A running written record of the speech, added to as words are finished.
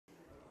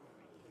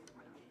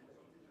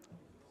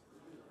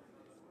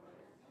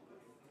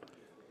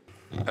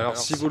Alors,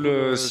 si vous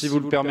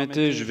le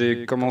permettez, je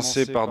vais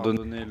commencer par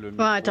donner le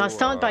micro Right, I'll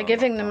start by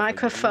giving the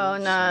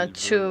microphone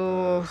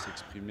to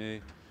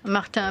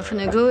Martin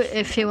Fayulu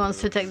if he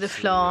wants to take the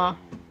floor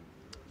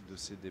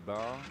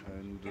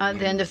at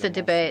the end of the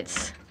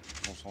debates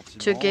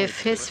to give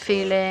his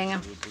feeling,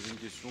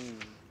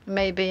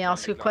 maybe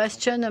ask a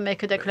question or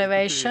make a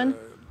declaration.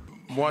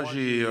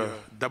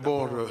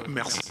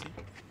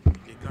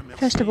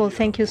 First of all,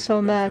 thank you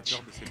so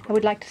much. I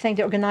would like to thank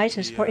the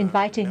organizers for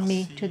inviting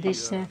me to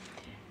this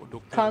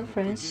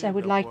conference. I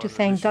would like to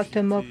thank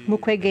Dr.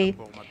 Mukwege,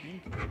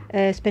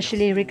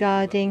 especially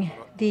regarding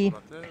the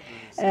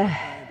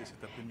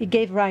it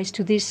gave rise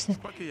to this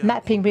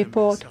mapping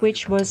report,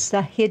 which was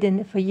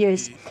hidden for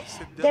years.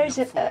 There is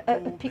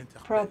a big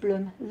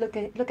problem.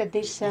 Look at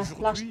this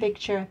last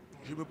picture.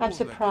 I'm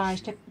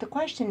surprised. The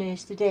question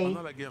is today,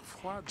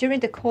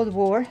 during the Cold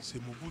War,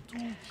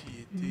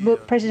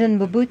 President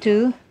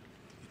Mobutu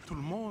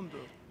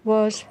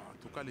was,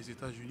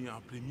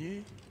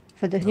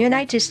 for the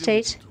United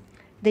States,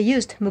 they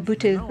used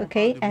Mobutu,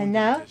 okay? And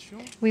now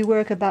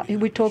we're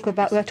talking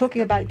about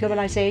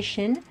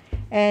globalization.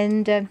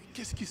 And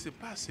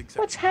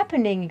what's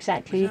happening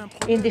exactly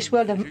in this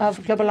world of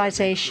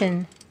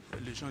globalization?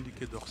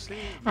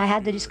 I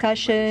had the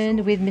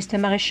discussion with Mr.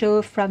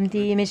 Maréchal from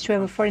the Ministry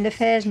of Foreign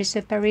Affairs,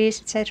 Mr.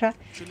 Paris, etc.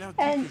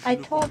 And I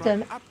told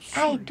them,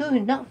 I do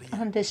not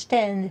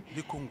understand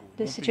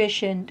the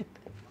situation.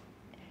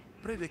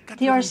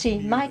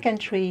 DRC, my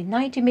country,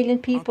 90 million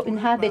people,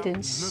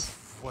 inhabitants,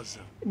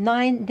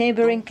 9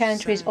 neighboring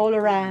countries all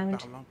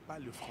around.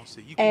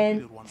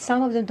 And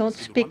some of them don't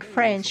speak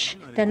French.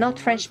 They're not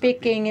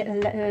French-speaking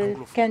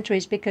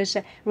countries because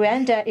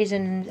Rwanda is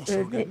an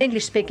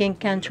English-speaking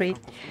country.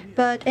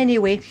 But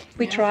anyway,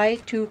 we try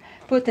to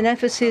put an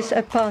emphasis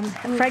upon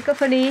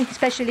Francophonie,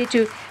 especially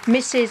to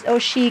Mrs.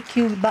 Oshi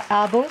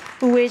Kubabo,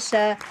 who is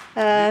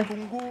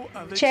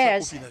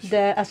chairs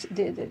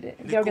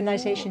the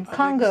organization.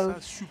 Congo,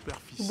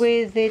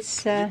 with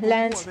its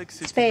land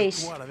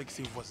space,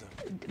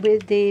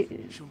 with the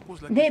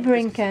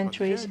neighboring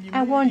countries.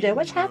 I wonder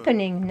what's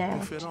happening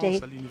now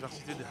today.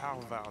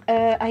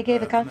 I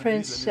gave a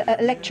conference, a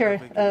lecture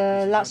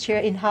last year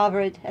in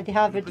Harvard, at the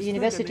Harvard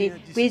University,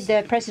 with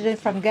the president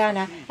from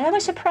Ghana, and I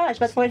was surprised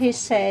by what he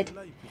said,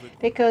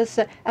 because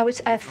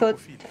I thought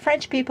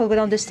French people would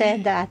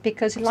understand that,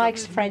 because he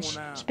likes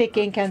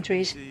French-speaking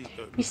countries.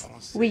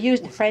 We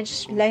use the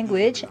French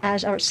language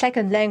as our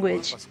second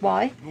language.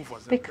 Why?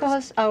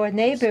 Because our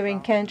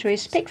neighboring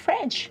countries speak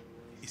French,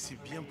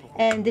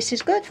 and this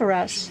is good for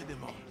us.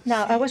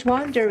 Now, I was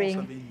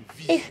wondering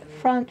if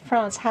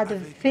France had a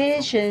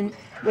vision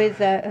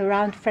with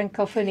around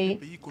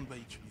Francophonie,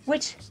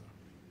 which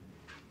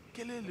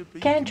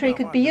country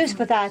could be used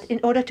for that in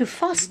order to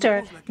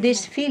foster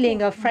this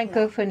feeling of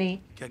Francophonie.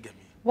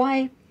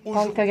 Why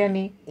Paul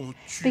Kagame?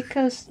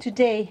 Because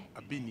today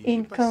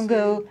in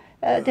Congo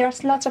there are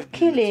lots of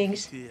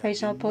killings. For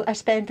example,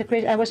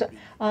 I was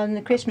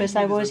on Christmas.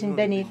 I was in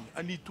Beni,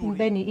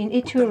 in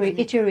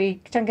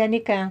Ituri,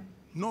 Tanganyika.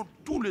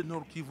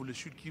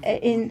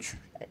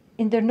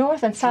 In the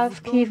North and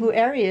South Kivu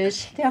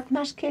areas, there are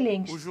mass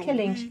killings.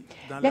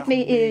 Let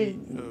me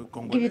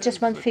give you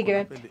just one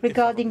figure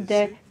regarding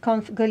the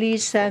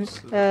Congolese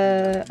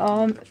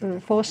armed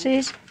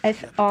forces,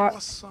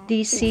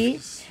 FRDC.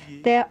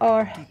 There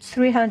are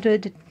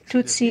 300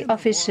 Tutsi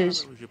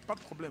officers.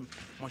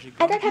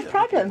 I don't have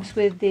problems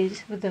with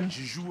them.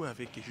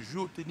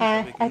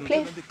 I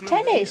play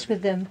tennis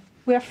with them.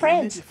 We are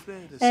friends,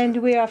 and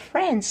we are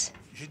friends.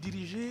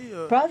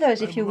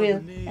 Brothers, if you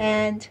will,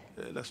 and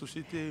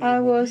I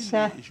was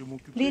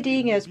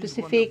leading a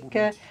specific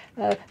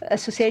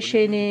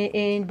association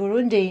in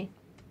Burundi.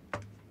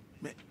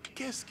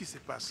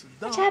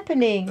 What's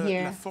happening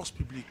here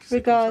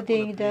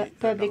regarding the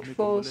public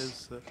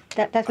force?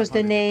 That was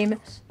the name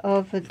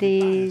of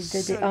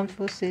the armed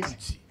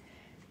forces.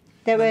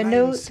 There were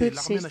no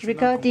Tutsis.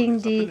 Regarding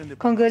the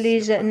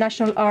Congolese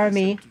National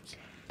Army,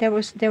 there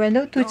were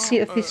no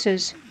Tutsi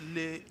officers.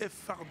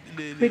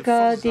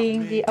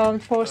 Regarding the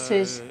armed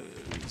forces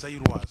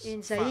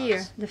in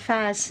Zaire, the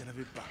FAS,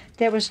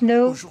 there was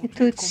no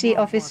Tutsi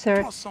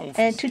officer.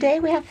 And today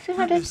we have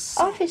 300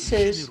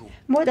 officers,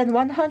 more than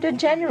 100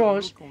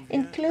 generals,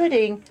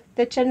 including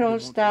the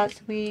generals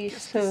that we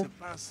saw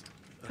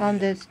on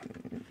the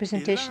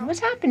presentation.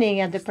 What's happening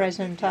at the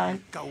present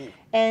time?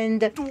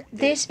 And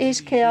this is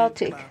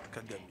chaotic.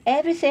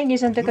 Everything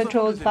is under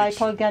control by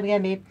Paul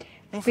Kagame.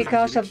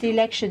 Because of the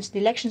elections. The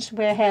elections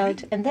were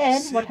held. And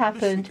then what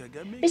happened?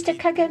 Mr.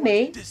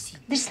 Kagame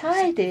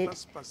decided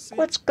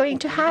what's going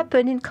to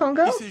happen in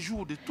Congo.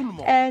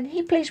 And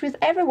he plays with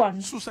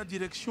everyone.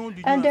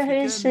 Under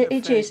his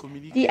aegis,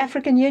 the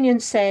African Union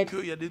said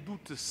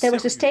there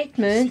was a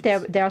statement,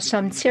 there are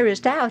some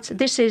serious doubts.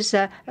 This is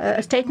a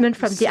statement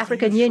from the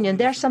African Union.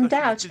 There are some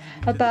doubts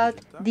about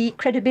the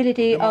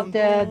credibility of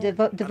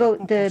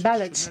the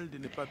ballots.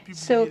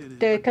 So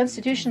the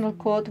Constitutional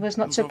Court was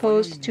not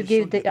supposed to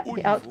give the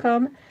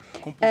outcome.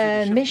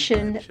 a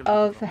mission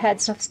of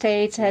heads of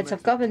states, heads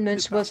of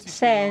governments was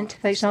sent,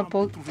 for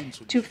example,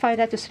 to find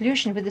out a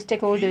solution with the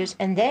stakeholders.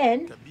 And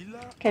then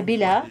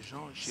Kabila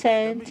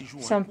sent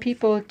some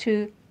people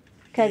to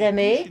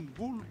Kagame,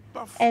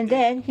 and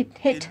then he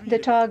hit the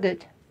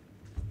target.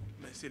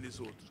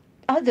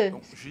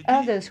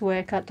 Others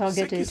were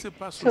targeted.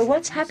 So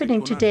what's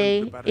happening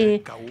today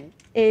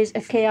is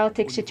a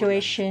chaotic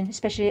situation,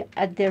 especially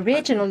at the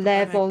regional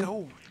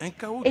level.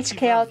 It's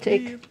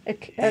chaotic, a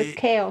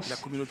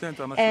chaos.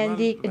 And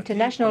the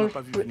international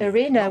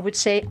arena would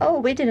say, oh,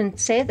 we didn't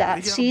see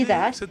that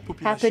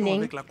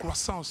happening.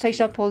 For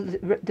example,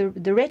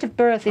 the rate of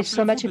birth is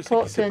so much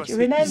important. You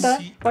remember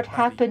what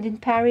happened in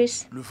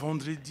Paris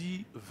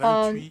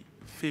on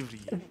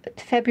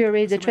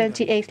February the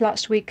 28th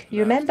last week?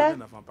 You remember?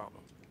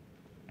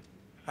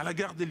 At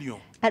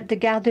the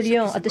Gare de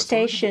Lyon, at the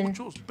station,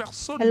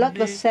 a lot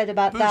was said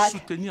about that.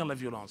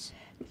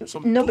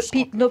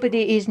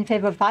 Nobody is in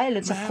favor of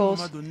violence, of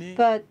course,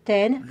 but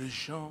then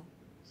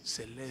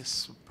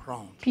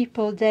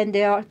people,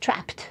 they are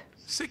trapped.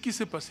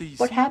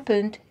 What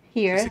happened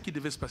here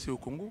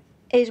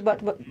is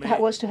what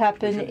was to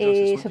happen,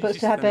 is supposed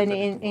to happen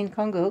in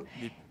Congo.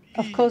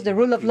 Of course, the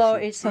rule of law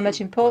is so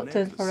much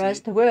important for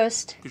us. The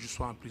worst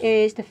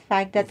is the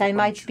fact that I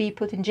might be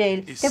put in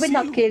jail. They will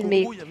not kill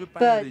me,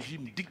 but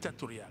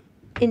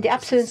in the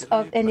absence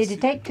of any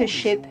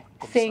dictatorship,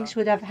 things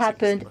would have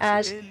happened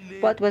as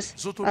what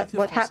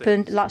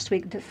happened last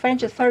week. The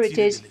French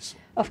authorities,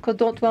 of course,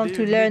 don't want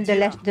to learn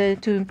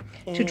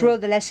to draw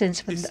the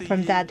lessons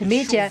from that. The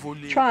media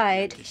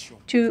tried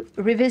to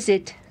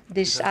revisit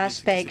this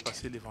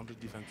aspect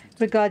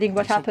regarding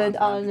what happened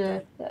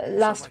on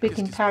last week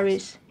in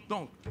Paris.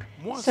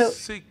 So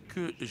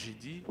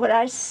what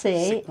I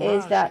say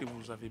is that,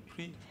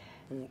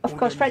 of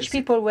course, French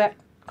people were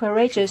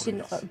courageous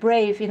and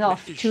brave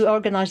enough to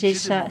organize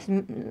this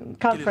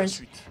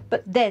conference.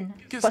 But then,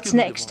 what's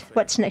next?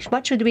 What's next?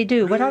 What should we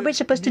do? What are we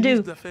supposed to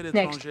do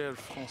next?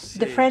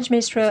 The French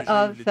Minister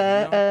of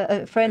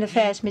Foreign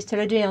Affairs, Mr.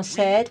 Le Drian,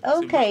 said,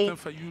 okay,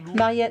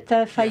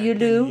 Mariette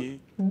Fayulu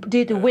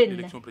did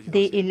win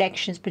the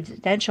elections,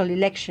 presidential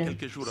elections.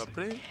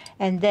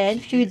 And then, a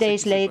few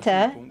days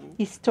later,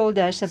 he told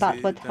us about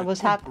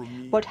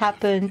what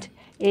happened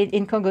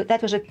in Congo.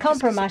 That was a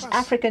compromise,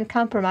 African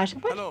compromise.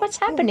 What's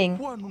happening?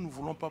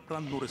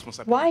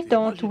 Why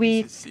don't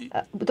we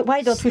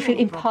feel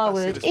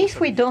empowered? If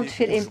we don't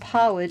feel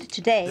empowered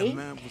today,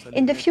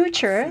 in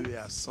future,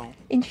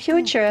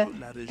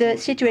 the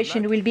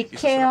situation will be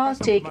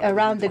chaotic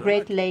around the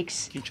Great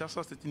Lakes. In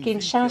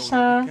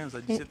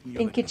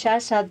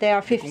Kinshasa, there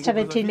are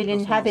 17 million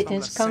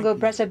inhabitants. Congo,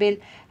 Brazzaville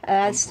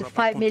has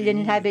 5 million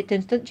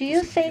inhabitants. Do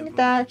you think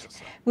that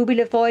we will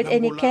avoid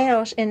any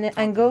chaos in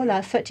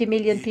Angola, 30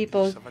 million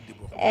people?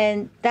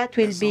 And that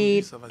will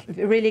be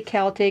really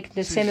chaotic.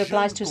 The same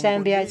applies to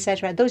Zambia,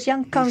 etc. Those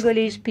young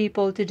Congolese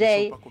people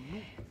today,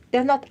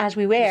 they're not as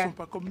we were.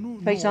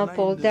 For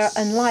example, they're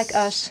unlike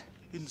us.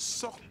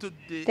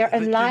 They're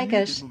unlike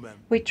us.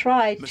 We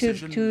try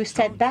to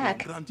step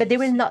back, but they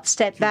will not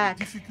step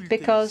back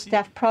because they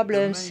have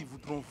problems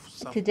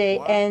today.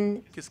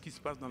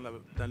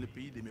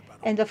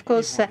 And of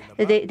course,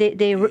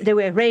 they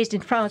were raised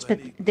in France, but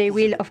they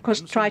will, of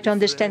course, try to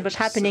understand what's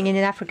happening in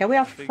Africa. We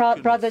have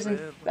brothers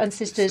and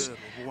sisters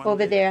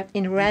over there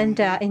in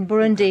Rwanda, in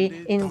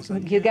Burundi, in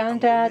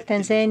Uganda,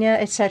 Tanzania,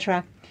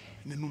 etc.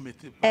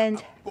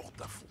 And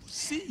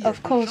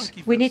of course,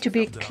 we need to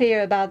be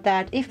clear about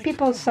that. If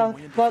people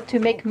want to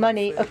make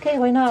money, okay,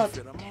 why not?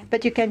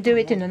 But you can do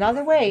it in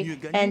another way,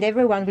 and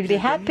everyone will be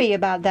happy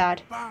about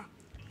that.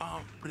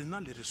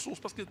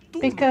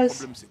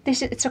 Because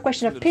it's a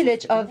question of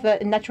pillage of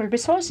natural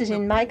resources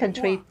in my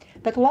country.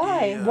 But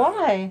why?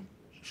 Why?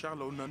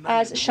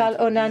 As Charles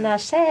Onana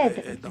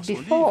said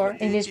before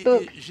in his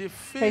book,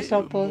 for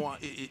example,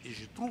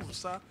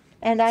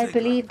 and I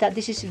believe that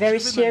this is very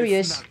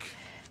serious.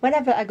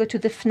 Whenever I go to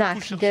the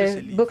FNAC,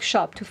 the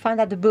bookshop, to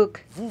find out the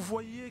book,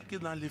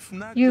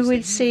 you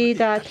will see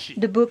that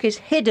the book is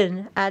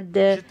hidden at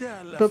the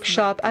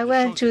bookshop. I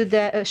went to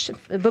the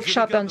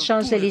bookshop on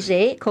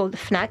Champs-Élysées called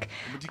FNAC.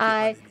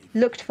 I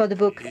looked for the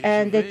book,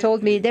 and they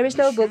told me there is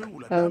no book.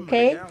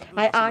 Okay.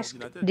 I asked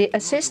the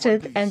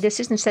assistant, and the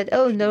assistant said,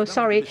 oh, no,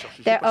 sorry,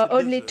 there are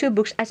only 2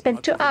 books. I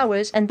spent 2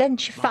 hours, and then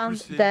she found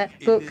the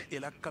book.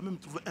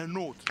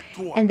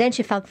 And then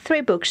she found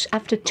 3 books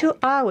after 2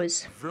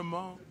 hours.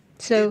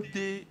 So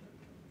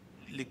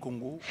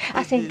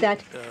I think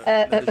that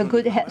a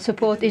good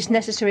support is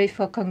necessary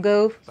for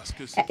Congo,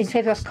 in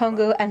favor of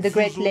Congo and the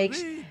Great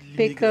Lakes,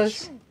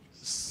 because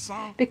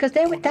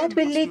that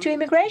will lead to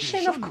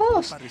immigration, of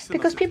course,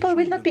 because people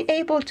will not be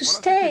able to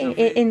stay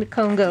in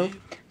Congo.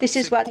 This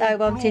is what I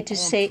wanted to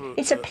say.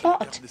 It's a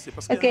plot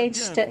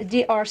against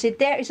DRC.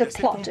 There is a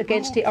plot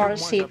against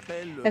DRC,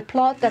 a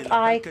plot that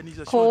I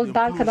call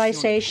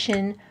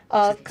balkanization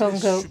of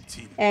Congo.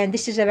 And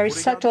this is a very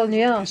subtle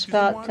nuance,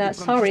 but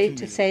sorry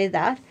to say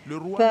that.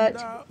 But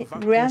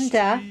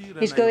Rwanda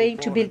is going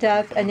to build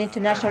up an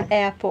international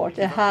airport,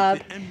 a hub,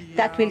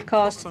 that will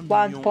cost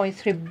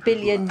 $1.3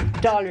 billion.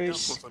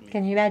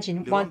 Can you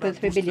imagine?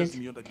 $1.3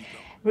 billion.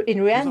 In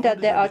Rwanda,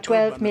 there are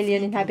 12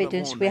 million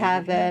inhabitants. We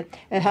have a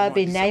hub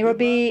in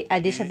Nairobi,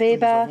 Addis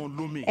Ababa,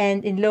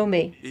 and in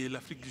Lomé,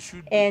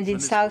 and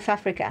in South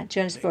Africa,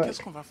 Johannesburg.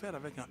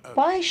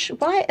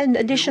 Why an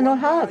additional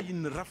hub?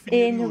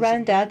 In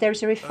Rwanda, there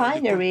is a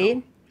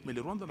refinery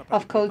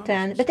of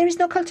coltan, but there is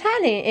no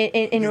coltan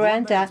in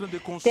Rwanda.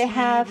 They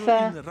have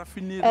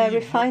a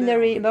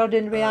refinery,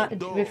 modern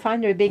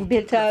refinery being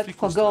built up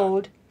for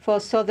gold for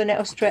southern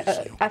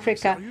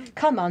Africa.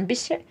 Come on,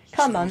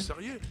 come on.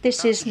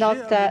 This is not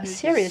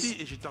serious.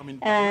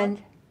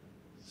 And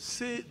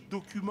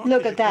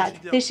look at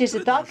that. This is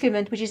a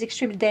document which is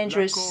extremely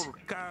dangerous.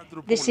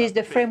 This is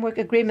the framework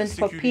agreement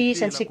for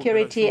peace and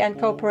security and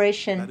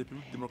cooperation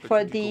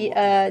for the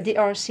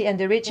DRC and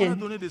the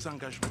region.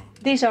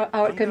 These are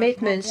our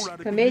commitments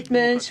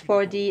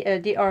for the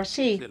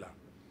DRC.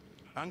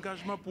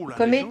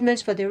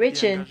 Commitments for the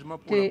region,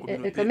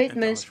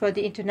 commitments for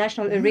the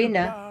international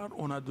arena.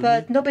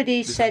 But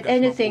nobody said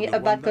anything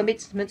about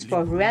commitments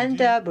for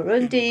Rwanda,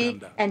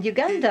 Burundi, and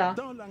Uganda.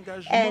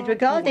 And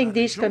regarding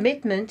this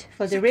commitment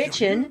for the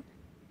region,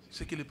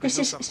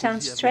 this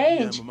sounds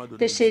strange.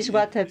 This is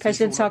what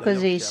President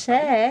Sarkozy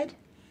said.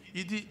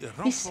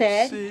 He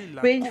said,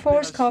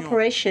 reinforce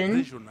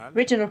cooperation,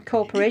 regional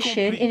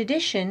cooperation, in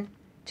addition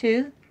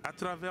to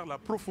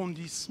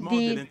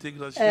the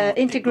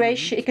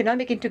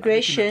economic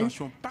integration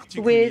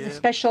with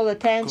special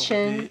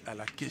attention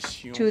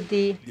to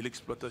the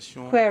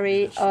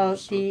query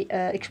of the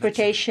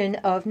exploitation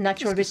of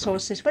natural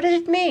resources. What does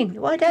it mean?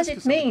 What does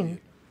it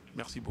mean?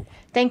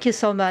 Thank you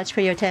so much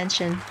for your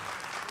attention.